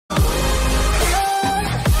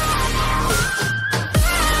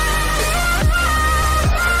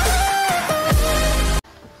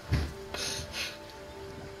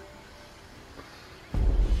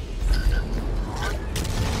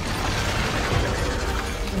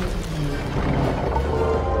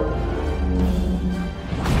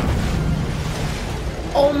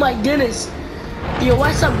my goodness. Yo,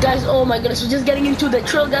 what's up guys? Oh my goodness, we're just getting into the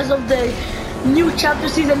trail guys of the new chapter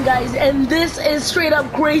season guys, and this is straight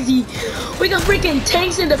up crazy. We got freaking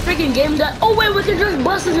tanks in the freaking game guys. Oh wait, we can just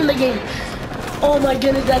buses in the game. Oh my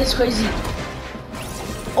goodness, that is crazy.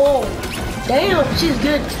 Oh damn, she's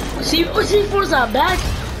good. C4's not bad.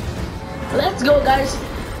 Let's go guys.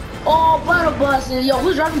 Oh, battle bus. Yo,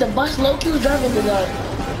 who's driving the bus? Loki, who's driving the dog?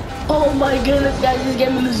 Oh my goodness guys, this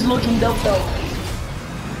game is looking dope though.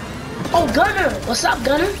 Oh, Gunner! What's up,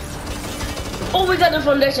 Gunner? Oh, we got the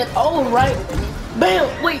foundation. Oh, right.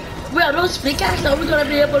 Bam! Wait, are those pickaxe? Are we gonna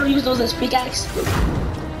be able to use those as pickaxe?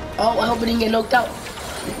 Oh, I hope we didn't get knocked out.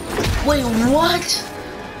 Wait, what?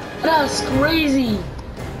 That's crazy.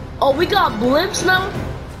 Oh, we got blimps now?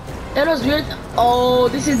 That was weird. Oh,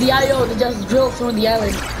 this is the IO that just drilled through the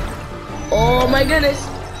island. Oh my goodness.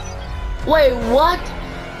 Wait, what?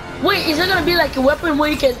 Wait, is there gonna be like a weapon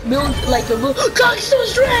where you can build like a Doctor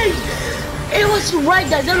Strange? It was right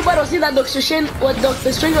guys, everybody was saying that Doctor Strange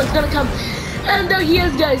was gonna come. And there he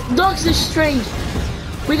is guys, Doctor Strange.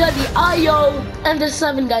 We got the IO and the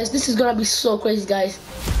 7 guys. This is gonna be so crazy guys.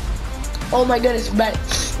 Oh my goodness, but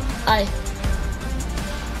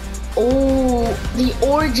oh, the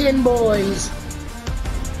Origin boys.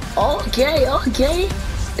 Okay.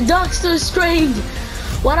 Doctor Strange.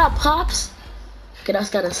 What up, Pops? Okay,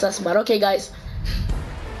 that's kind of sus, but okay, guys.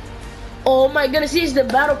 Oh my goodness, here's the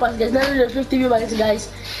battle pass, guys. 950 V-Bucks, guys.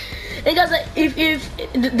 And guys, if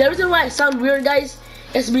the reason why I sound weird, guys,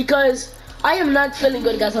 is because I am not feeling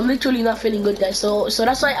good, guys. I'm literally not feeling good, guys. So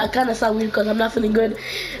that's why I kind of sound weird, because I'm not feeling good.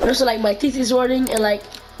 And also, like, my teeth is hurting, and like,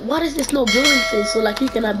 what is this no building thing? So like, you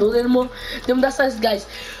cannot build anymore. Then that's us, guys.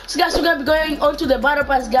 So guys, we're gonna be going on to the battle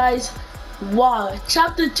pass, guys. Wow,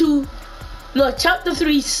 chapter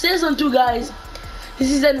 3, season 2, guys. This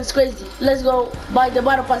season is crazy. Let's go buy the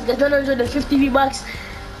battle pass, guys. 950 V-Bucks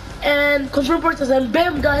and confirm purchase, and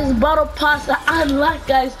bam, guys, battle pass unlocked,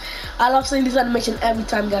 guys. I love seeing this animation every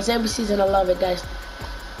time, guys. Every season, I love it, guys.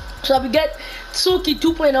 So we get Tsuki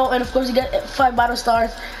 2.0, and of course, you get 5 battle stars.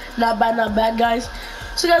 Not bad, guys.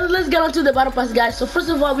 So guys, let's get on to the battle pass, guys. So first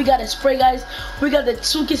of all, we got a spray, guys. We got the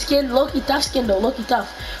Tsuki skin, Loki tough skin though, Loki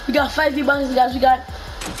tough. We got 5 V-Bucks, guys. We got.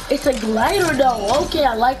 It's a glider though. Okay,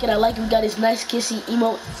 I like it. We got this nice kissy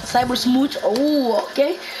emote, cyber smooch. Oh,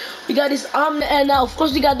 okay. We got this and now of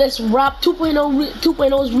course we got this rap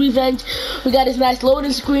 2.0's revenge. We got this nice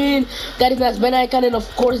loading screen. Got this nice banner icon, and of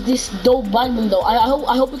course this dope button though. I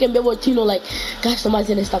hope we can be able to, you know, like customize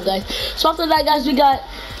it and stuff, guys. So after that, guys, we got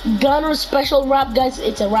Gunner special wrap, guys.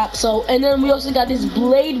 It's a wrap. So and then we also got this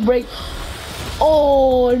blade break.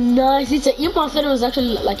 Oh, nice. It's a emote that was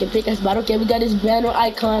actually like a pickaxe, but okay, we got this banner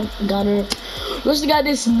icon, Gunner. We also got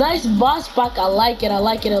this nice boss pack. I like it a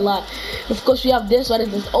lot. Of course, we have this. What is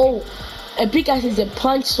this? Oh, a pickaxe is a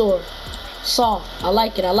punch sword. Saw. I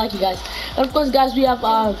like it, guys. And of course, guys, we have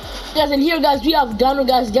guys, and here, guys, we have Gunner,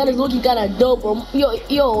 guys. Gunner's looking kind of dope.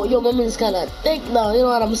 Yo, my man's kind of thick now. You know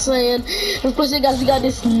what I'm saying? And of course, guys, we got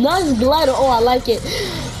this nice glider. Oh, I like it.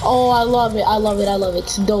 Oh, I love it.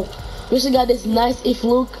 It's dope. We also got this nice if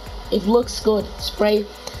looks good spray.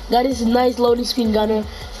 Got this nice loading screen, Gunner.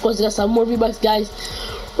 Of course, got some more V-Bucks, guys.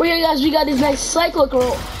 Right here, guys, we got this nice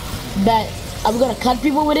cyclocross bat. I'm gonna cut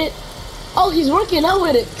people with it. Oh, he's working out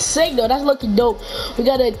with it. Sick though, that's looking dope. We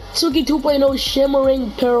got a Tsuki 2.0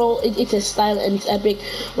 shimmering pearl. It's a style and it's epic.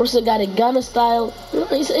 We also got a Gunner style.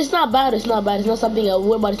 It's not bad. It's not something I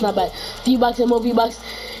wear, but it's not bad. V-Bucks and more V-Bucks.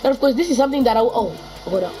 And of course, this is something that hold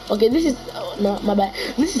up. Okay, this is no, my bad.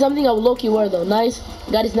 This is something I would low-key wear though. Nice.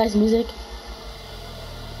 Got this nice music.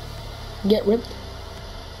 Get ripped.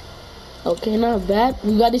 Okay, not bad.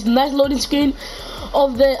 We got this nice loading screen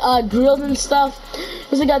of the drills and stuff.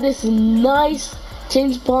 We also got this nice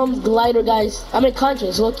change palms glider, guys. I mean,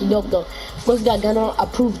 contrast, looking dope though. Of course, we got Gunner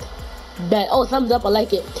approved. Bad. Oh, thumbs up. I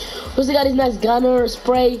like it. We also got this nice Gunner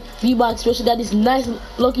spray V-Bucks. We also got this nice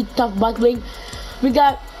Loki tough buckling. We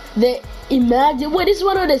got the Imagine. Wait, this is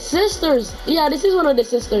one of the sisters. Yeah, this is one of the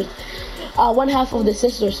sisters. One half of the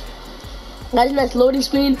sisters. Got this nice loading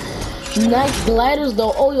screen. Nice gliders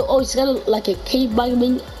though. Oh, it's kind of like a cave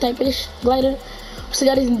bugging type-ish glider. So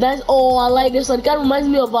got this nice. Oh, I like this one. Kind of reminds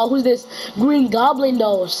me of who's this Green Goblin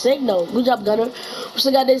though. Sick though. Good job, Gunner.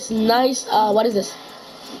 So got this nice. What is this?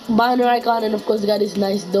 Banner icon, and of course, got this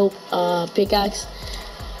nice dope pickaxe.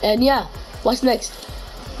 And yeah, what's next?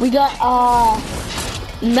 We got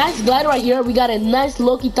nice glider right here. We got a nice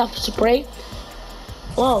Loki tough spray.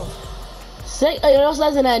 Wow, sick. It also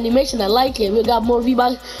has an animation. I like it. We got more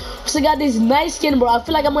V-Bucks. So got this nice skin, bro. I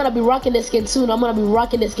feel like I'm gonna be rocking this skin soon. I'm gonna be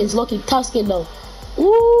rocking this skin. It's Loki tough skin though.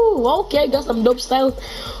 Ooh, okay, got some dope style.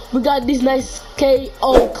 We got this nice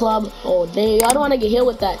KO club. Oh, dang, I don't want to get hit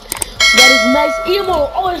with that. We got this nice emo.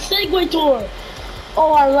 Oh, a Segway tour.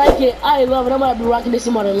 Oh, I like it. I love it. I'm gonna be rocking this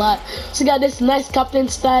emote a lot. So we got this nice Captain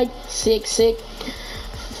Stag. Sick, sick.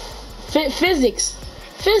 Physics.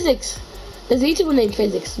 There's a YouTuber named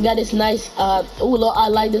Physics. We got this nice, oh, I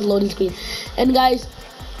like this loading screen. And guys,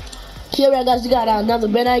 here we are, guys. We got another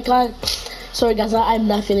Ben icon. Sorry, guys, I'm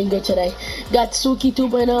not feeling good today. Got Suki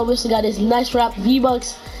 2.0. We also got this nice wrap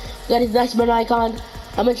V-Bucks. Got this nice Ben icon.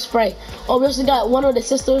 I'm in spray. Oh, we also got one of the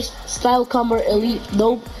sisters, Style Comer Elite.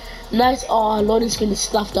 Dope. Nice loading screen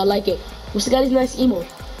stuff. I like it. We also got this nice emo.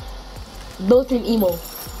 Built-in emo.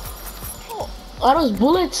 Oh, are those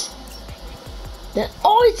bullets?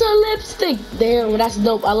 Oh, it's a lipstick. Damn, that's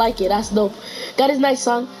dope. I like it. That's dope. Got this nice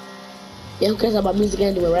song. Yeah, who cares about music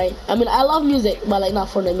anyway, right? I mean, I love music, but like not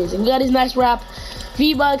FORTNITE music. We got this nice rap,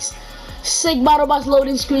 V-Bucks, sick battle box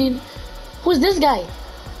loading screen. Who's this guy?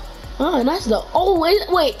 Oh, that's the. Oh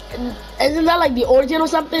wait, isn't that like the origin or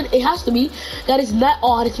something? It has to be. Got this nice.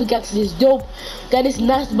 Oh, this pickaxe is dope. Got this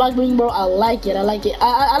nice back bling, bro. I like it. I like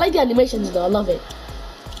the animations though. I love it.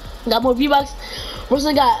 Got more V-Bucks. We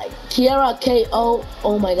also got Kiara KO.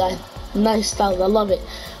 Oh my god, nice styles. I love it.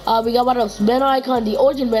 We got what else? Ben icon, the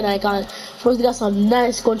origin Ben icon. First, we got some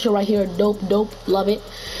nice control right here. Dope, love it.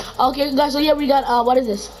 Okay, guys. So yeah, we got what is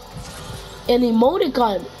this? An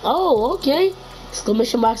emoticon. Oh, okay.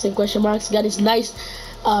 Exclamation marks and question marks. Got this nice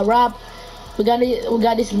wrap. We got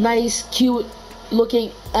this nice, cute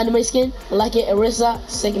looking anime skin. I like it. Arisa,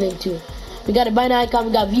 second name too. We got a Ben icon.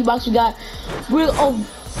 We got V-Box. We got Wheel of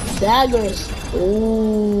Daggers.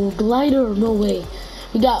 Oh, glider. No way.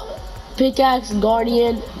 We got pickaxe,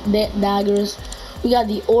 guardian, daggers. We got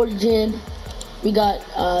the origin. We got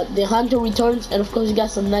the hunter returns, and of course we got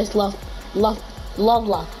some nice love lock.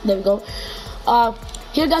 There we go.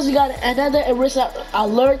 Here, guys, we got another Arisa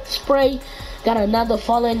alert spray. Got another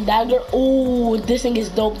fallen dagger. Oh, this thing is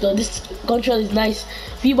dope though. This control is nice.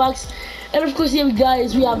 V-Box, and of course here,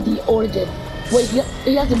 guys, we have the origin. Wait,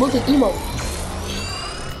 he has the built-in emo.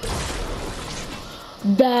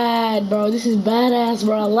 Bad, bro. This is badass,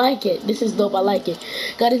 bro. I like it. This is dope. I like it.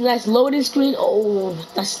 Got this nice loading screen. Oh,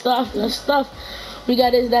 that's stuff. We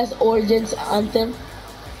got this nice origins anthem.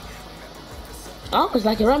 Oh, it's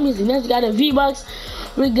like a rap music. Next, we got a V-Box.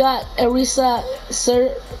 We got Arisa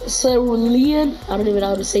Cerulean. I don't even know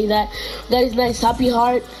how to say that. We got this nice happy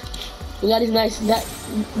heart. We got this nice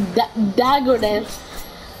dagger dance.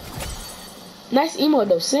 Nice emo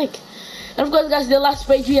though, sick. And of course, guys, the last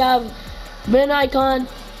page we have Ben icon.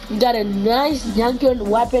 You got a nice junkyard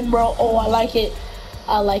weapon, bro. Oh, I like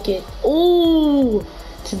it. Ooh,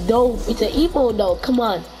 it's dope. It's an emo though. Come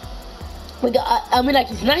on. We got. I mean,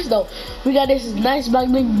 like, it's nice though. We got this nice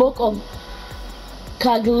big book of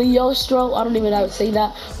Cagliostro. I don't even know how to say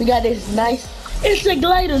that. We got this nice. It's a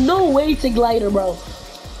glider. No way, it's a glider, bro.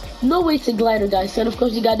 No way, it's a glider, guys. And of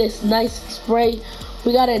course, you got this nice spray.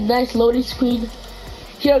 We got a nice loading screen.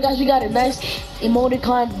 Here, guys, we got a nice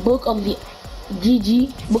emoticon book of the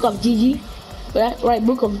GG, right?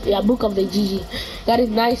 Book of the GG. Got a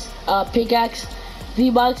nice pickaxe,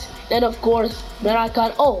 V-Bucks, and of course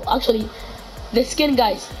Maracan. Oh, actually, the skin,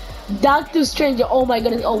 guys. Doctor Strange. Oh my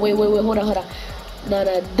goodness. Oh wait, hold on.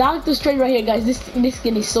 No, Doctor Strange right here, guys. This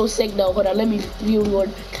skin is so sick though. Hold on, let me view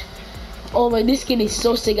reward. Oh my, this skin is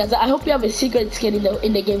so sick, guys. I hope you have a secret skin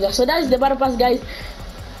in the game, guys. So that's the battle pass, guys.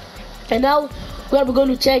 And now we are going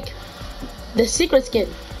to check the secret skin.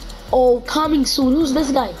 Oh, coming soon. Who's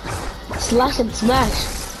this guy? Slash and Smash.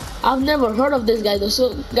 I've never heard of this guy though.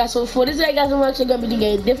 So guys, so for this guy, guys, I'm actually gonna be doing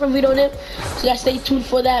a different video on him. So guys, stay tuned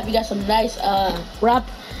for that. We got some nice rap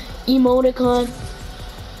emoticon.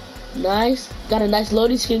 Nice. Got a nice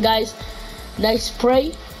loading screen, guys. Nice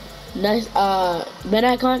spray. Nice Ben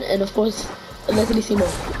icon, and of course let's see more.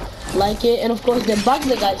 Like it, and of course the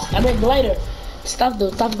bugler, guys. I mean glider. Stuff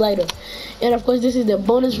glider. And of course this is the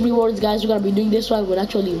bonus rewards, guys. We're gonna be doing this one. We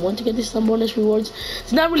actually want to get this some bonus rewards.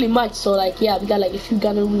 It's not really much, so like yeah, we got like a few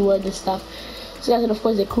gunner rewards and stuff. So guys, and of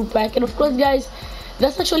course the crew pack, and of course guys,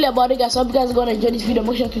 that's actually about it, guys. So I hope you guys are gonna enjoy this video.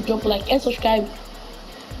 Make sure to drop a like and subscribe.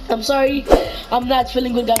 I'm sorry, I'm not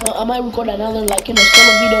feeling good, guys. I might record another like solo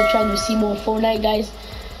video trying to see more FORTNITE, guys.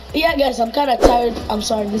 Yeah, guys, I'm kind of tired. I'm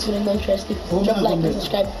sorry, this video is not interesting. Drop a like and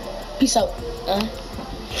subscribe. Peace out.